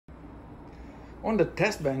On the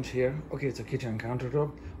test bench here, okay, it's a kitchen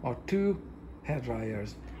countertop, are two hair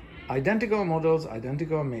dryers. Identical models,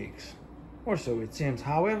 identical makes, or so it seems.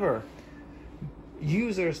 However,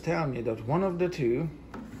 users tell me that one of the two,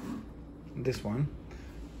 this one,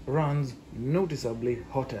 runs noticeably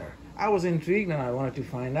hotter. I was intrigued and I wanted to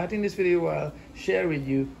find out. In this video, I'll share with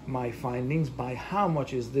you my findings by how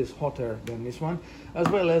much is this hotter than this one, as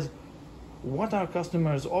well as what are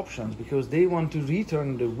customers' options, because they want to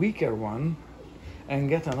return the weaker one and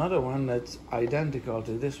get another one that's identical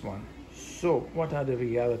to this one. So what are the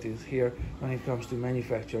realities here when it comes to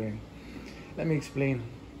manufacturing? Let me explain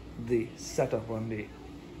the setup on the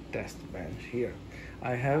test bench here.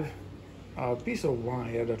 I have a piece of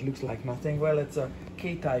wire that looks like nothing. Well, it's a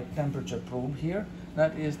K-type temperature probe here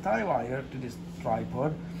that is tie wired to this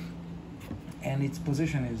tripod, and its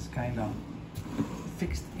position is kind of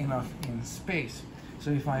fixed enough in space.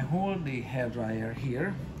 So if I hold the hairdryer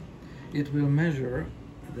here, it will measure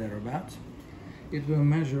thereabouts. It will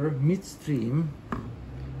measure midstream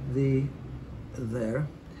the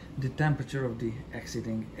temperature of the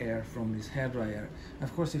exiting air from this hairdryer.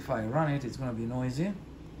 Of course, if I run it, it's going to be noisy.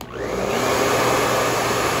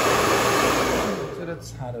 So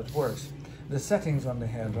that's how that works. The settings on the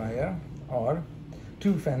hairdryer are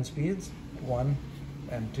 2 fan speeds, 1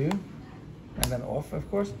 and 2, and then off, of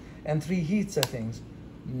course, and 3 heat settings: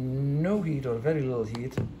 no heat or very little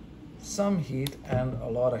heat, some heat, and a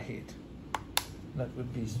lot of heat. That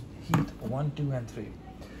would be heat 1, 2, and 3.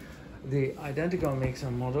 The identical makes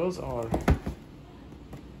and models are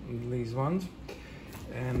these ones,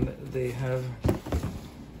 and they have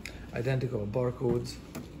identical barcodes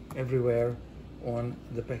everywhere on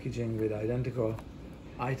the packaging with identical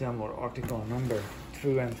item or article number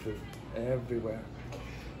through and through, everywhere.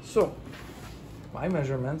 So my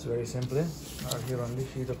measurements, very simply, are here on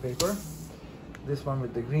this sheet of paper. This one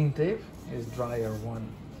with the green tape is dryer 1,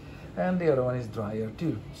 and the other one is dryer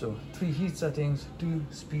 2. So 3 heat settings, 2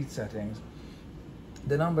 speed settings.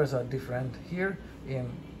 The numbers are different here,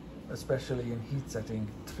 especially in heat setting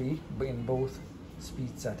 3, but in both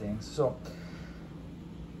speed settings. So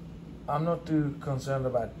I'm not too concerned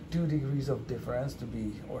about 2 degrees of difference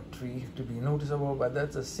or 3 to be noticeable, but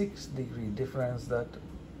that's a 6-degree difference that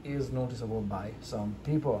is noticeable by some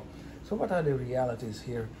people. So what are the realities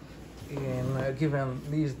here given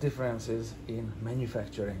these differences in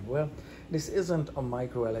manufacturing? Well, this isn't a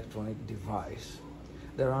microelectronic device.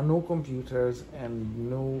 There are no computers and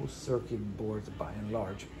no circuit boards by and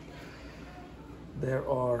large. There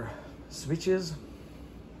are switches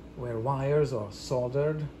where wires are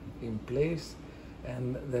soldered in place,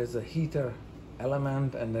 and there's a heater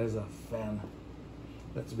element, and there's a fan.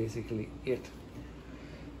 That's basically it.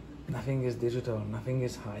 Nothing is digital, nothing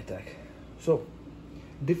is high-tech. So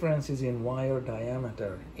differences in wire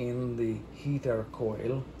diameter in the heater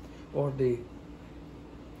coil, or the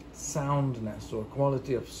soundness or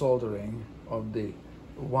quality of soldering of the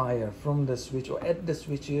wire from the switch or at the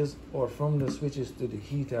switches, or from the switches to the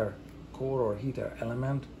heater core or heater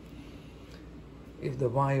element. If the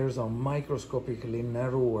wires are microscopically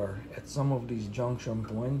narrower at some of these junction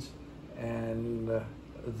points, and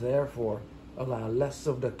therefore allow less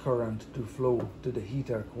of the current to flow to the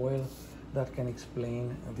heater coil, that can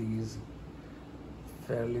explain these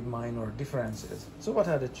fairly minor differences. So what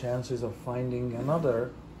are the chances of finding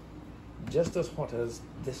another just as hot as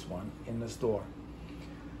this one in the store?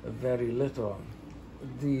 Very little.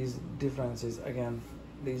 These differences, again,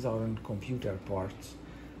 these aren't computer parts.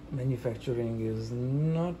 Manufacturing is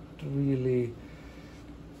not really,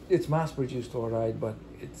 it's mass produced, all right, but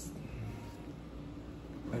it's,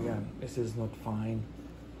 again, this is not fine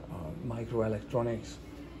microelectronics.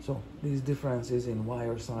 So these differences in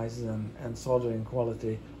wire sizes and soldering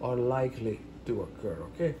quality are likely to occur,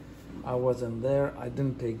 okay? I wasn't there, I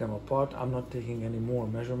didn't take them apart. I'm not taking any more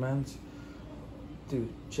measurements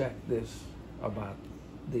to check this about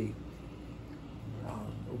the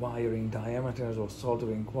wiring diameters or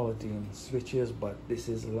soldering quality in switches, but this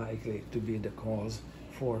is likely to be the cause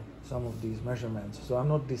for some of these measurements. So I'm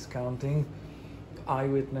not discounting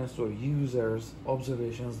eyewitness or users'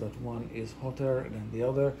 observations that one is hotter than the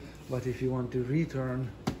other, but if you want to return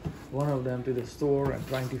one of them to the store and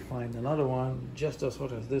trying to find another one just as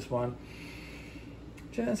hot as this one,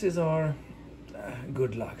 chances are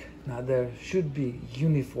good luck. Now, there should be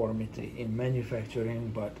uniformity in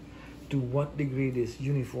manufacturing, but to what degree this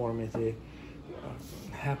uniformity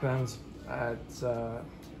happens, that's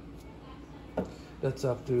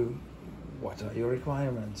up to what are your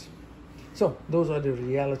requirements. So those are the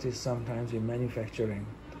realities sometimes in manufacturing.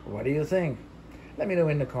 What do you think? Let me know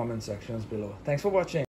in the comment sections below. Thanks for watching.